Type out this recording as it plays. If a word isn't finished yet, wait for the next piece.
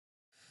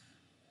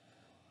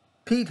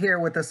Pete here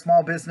with the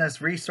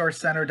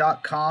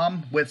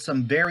smallbusinessresourcecenter.com with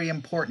some very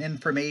important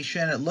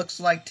information. It looks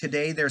like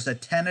today there's a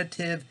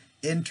tentative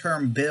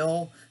interim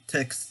bill to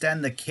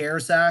extend the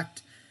CARES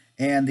Act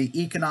and the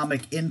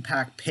economic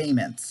impact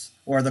payments,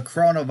 or the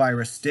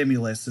coronavirus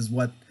stimulus is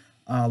what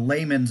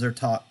laymen are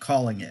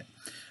calling it.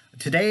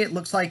 Today it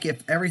looks like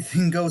if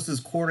everything goes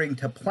according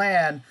to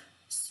plan,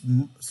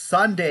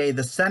 Sunday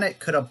the Senate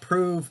could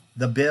approve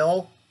the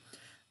bill.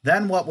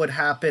 Then what would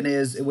happen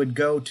is it would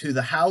go to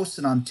the House,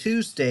 and on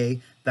Tuesday,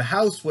 the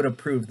House would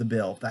approve the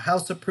bill. If the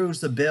House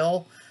approves the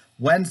bill,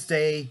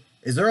 Wednesday,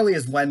 as early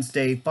as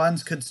Wednesday,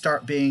 funds could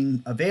start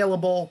being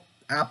available,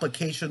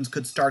 applications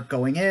could start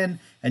going in,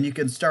 and you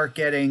can start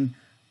getting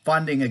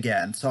funding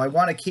again. So I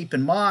want to keep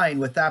in mind,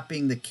 with that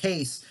being the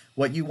case,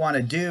 what you want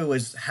to do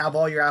is have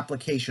all your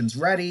applications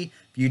ready.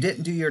 If you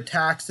didn't do your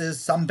taxes,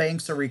 some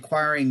banks are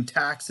requiring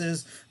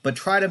taxes, but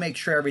try to make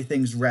sure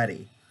everything's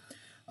ready.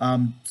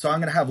 So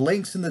I'm going to have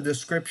links in the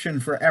description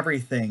for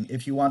everything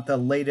if you want the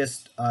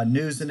latest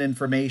news and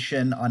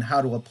information on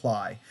how to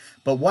apply.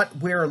 But what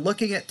we're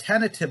looking at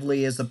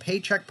tentatively is the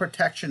Paycheck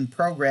Protection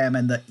Program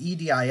and the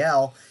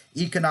EIDL,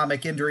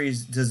 Economic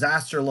Injuries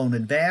Disaster Loan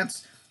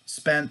Advance,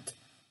 spent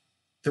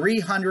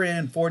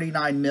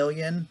 $349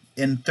 million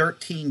in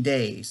 13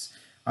 days.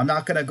 I'm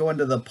not going to go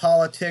into the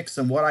politics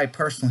and what I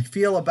personally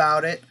feel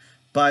about it,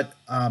 but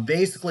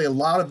basically a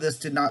lot of this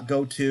did not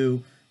go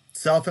to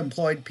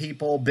self-employed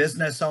people,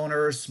 business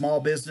owners, small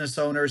business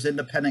owners,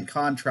 independent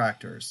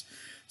contractors.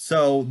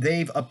 So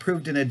they've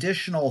approved an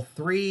additional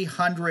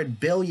 $300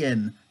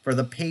 billion for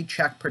the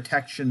Paycheck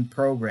Protection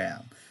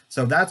Program.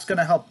 So that's going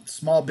to help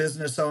small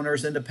business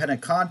owners,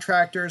 independent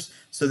contractors,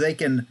 so they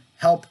can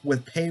help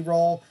with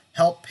payroll,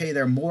 help pay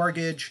their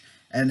mortgage,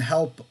 and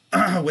help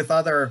with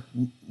other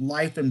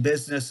life and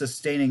business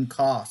sustaining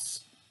costs.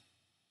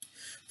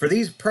 For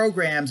these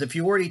programs, if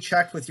you already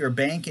checked with your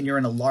bank and you're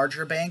in a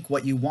larger bank,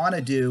 what you want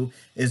to do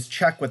is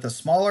check with a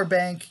smaller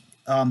bank.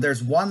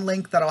 There's one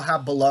link that I'll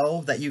have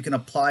below that you can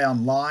apply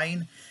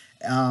online.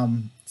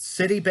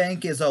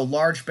 Citibank is a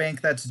large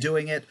bank that's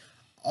doing it.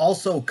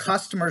 Also,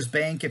 Customers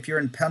Bank, if you're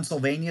in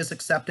Pennsylvania, is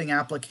accepting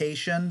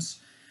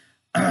applications.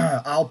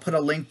 I'll put a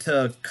link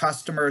to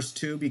Customers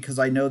too, because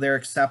I know they're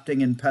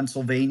accepting in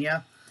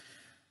Pennsylvania.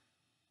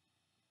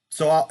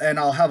 So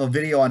I'll have a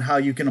video on how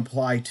you can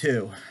apply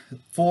too.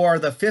 For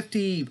the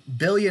 $50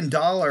 billion,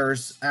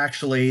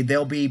 actually,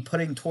 they'll be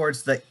putting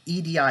towards the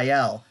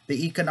EIDL,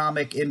 the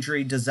Economic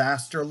Injury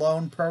Disaster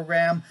Loan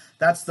Program.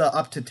 That's the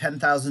up to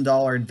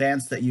 $10,000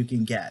 advance that you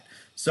can get.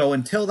 So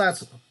until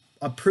that's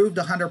approved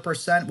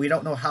 100%, we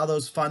don't know how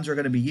those funds are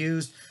going to be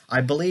used. I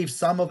believe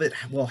some of it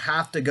will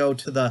have to go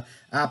to the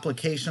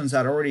applications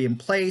that are already in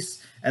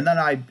place. And then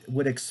I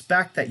would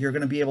expect that you're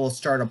going to be able to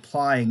start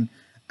applying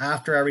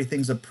after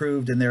everything's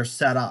approved and they're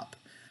set up.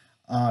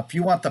 If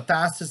you want the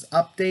fastest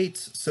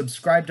updates,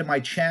 subscribe to my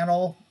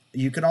channel.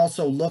 You can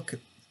also look,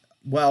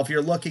 well, if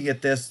you're looking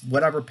at this,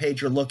 whatever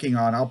page you're looking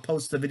on, I'll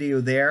post the video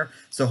there.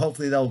 So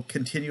hopefully they'll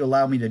continue to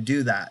allow me to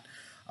do that.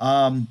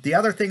 The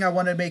other thing I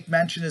want to make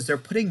mention is they're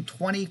putting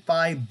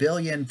 $25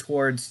 billion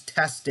towards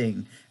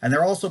testing, and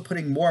they're also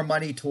putting more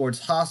money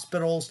towards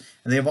hospitals,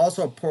 and they've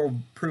also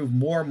approved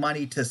more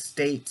money to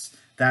states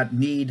that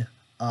need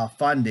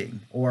funding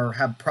or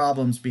have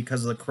problems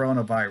because of the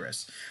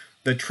coronavirus.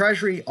 The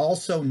Treasury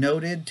also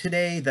noted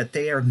today that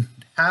they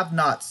have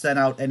not sent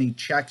out any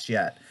checks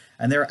yet,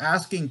 and they're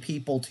asking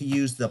people to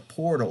use the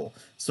portal.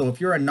 So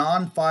if you're a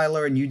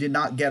non-filer and you did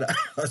not get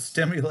a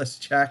stimulus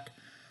check,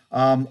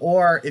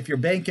 or if your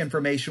bank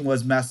information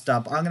was messed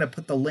up, I'm going to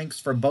put the links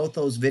for both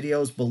those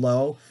videos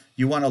below.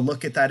 You want to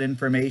look at that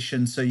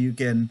information so you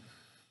can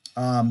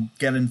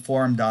get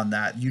informed on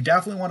that. You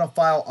definitely want to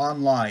file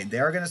online. They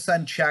are going to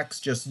send checks,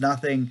 just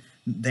nothing.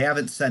 They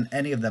haven't sent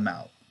any of them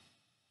out.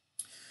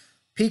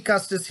 Pete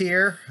Custis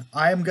here.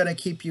 I am going to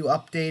keep you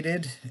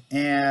updated,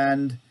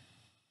 and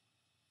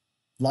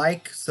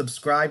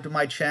subscribe to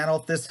my channel.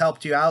 If this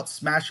helped you out,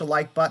 smash a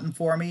like button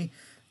for me.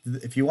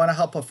 If you want to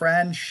help a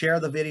friend, share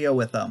the video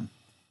with them.